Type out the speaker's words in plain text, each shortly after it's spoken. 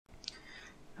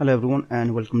Hello everyone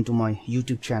and welcome to my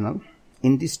YouTube channel.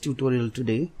 In this tutorial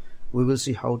today we will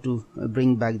see how to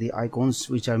bring back the icons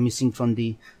which are missing from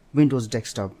the Windows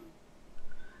desktop.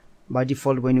 By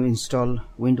default, when you install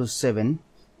Windows 7,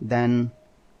 then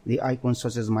the icons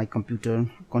such as My Computer,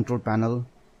 Control Panel,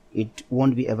 it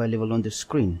won't be available on the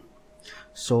screen.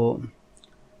 So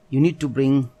you need to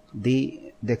bring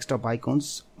the desktop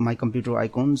icons, My Computer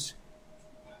icons,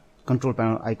 Control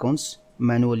Panel icons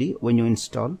manually when you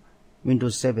install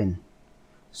Windows 7.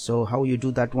 So how you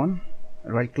do that one?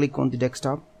 Right click on the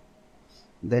desktop,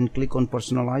 then click on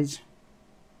Personalize,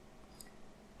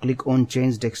 click on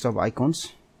Change Desktop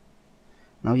Icons.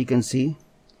 Now you can see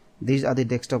these are the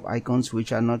desktop icons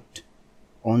which are not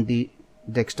on the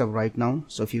desktop right now.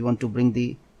 So if you want to bring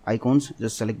the icons,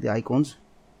 just select the icons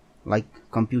like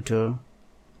Computer,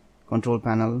 Control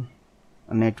Panel,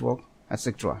 Network,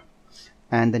 etc.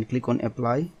 and then click on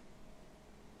Apply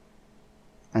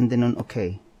and then on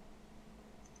OK.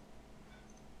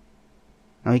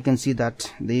 Now you can see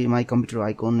that the My Computer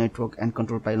icon, Network and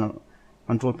Control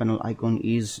Panel icon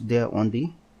is there on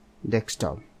the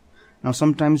desktop. Now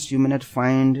sometimes you may not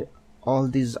find all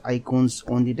these icons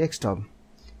on the desktop.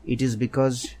 It is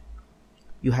because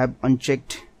you have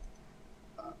unchecked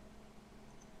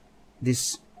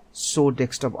this Show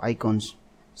Desktop Icons.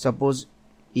 Suppose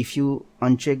if you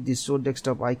uncheck these Show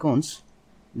Desktop Icons,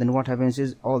 then what happens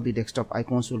is all the desktop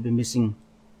icons will be missing.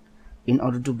 In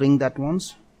order to bring that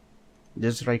ones,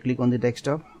 just right click on the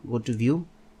desktop, go to View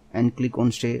and click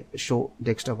on Show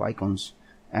Desktop Icons,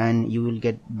 and you will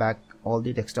get back all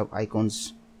the desktop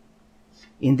icons.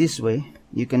 In this way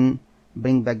you can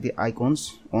bring back the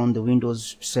icons on the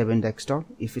Windows 7 desktop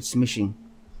if it's missing.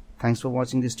 Thanks for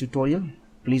watching this tutorial.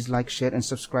 Please like, share and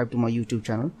subscribe to my YouTube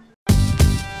channel